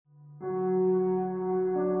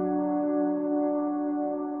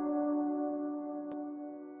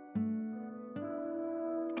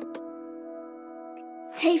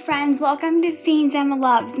friends, welcome to Fiends Emma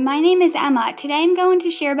Loves. My name is Emma. Today I'm going to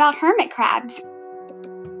share about hermit crabs.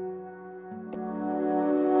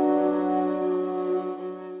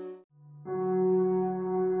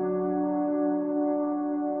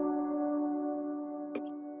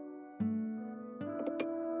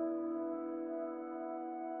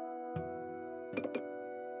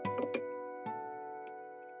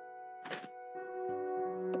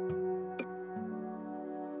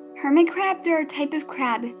 Hermit crabs are a type of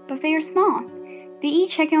crab, but they are small. They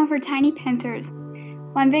eat chicken with their tiny pincers.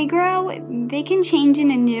 When they grow, they can change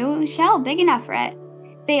in a new shell big enough for it.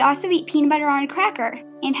 They also eat peanut butter on a cracker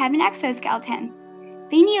and have an exoskeleton.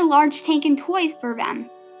 They need a large tank and toys for them.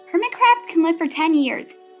 Hermit crabs can live for 10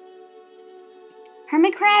 years.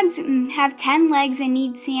 Hermit crabs have 10 legs and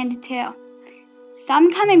need sand too.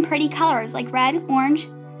 Some come in pretty colors like red, orange,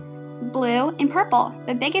 blue, and purple.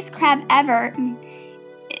 The biggest crab ever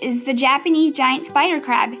is the Japanese giant spider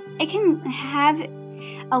crab. It can have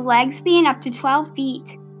a leg span up to 12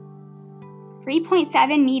 feet,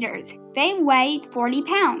 3.7 meters. They weigh 40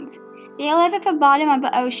 pounds. They live at the bottom of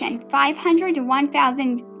the ocean, 500 to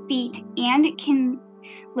 1,000 feet, and can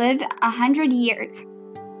live 100 years.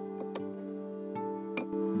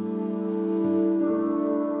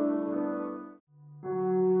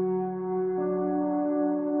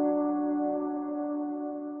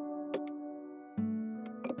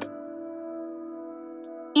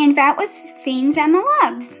 And that was Fiends Emma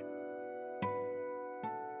Loves.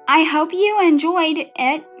 I hope you enjoyed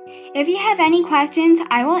it. If you have any questions,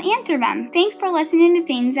 I will answer them. Thanks for listening to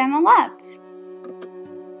Fiends Emma Loves.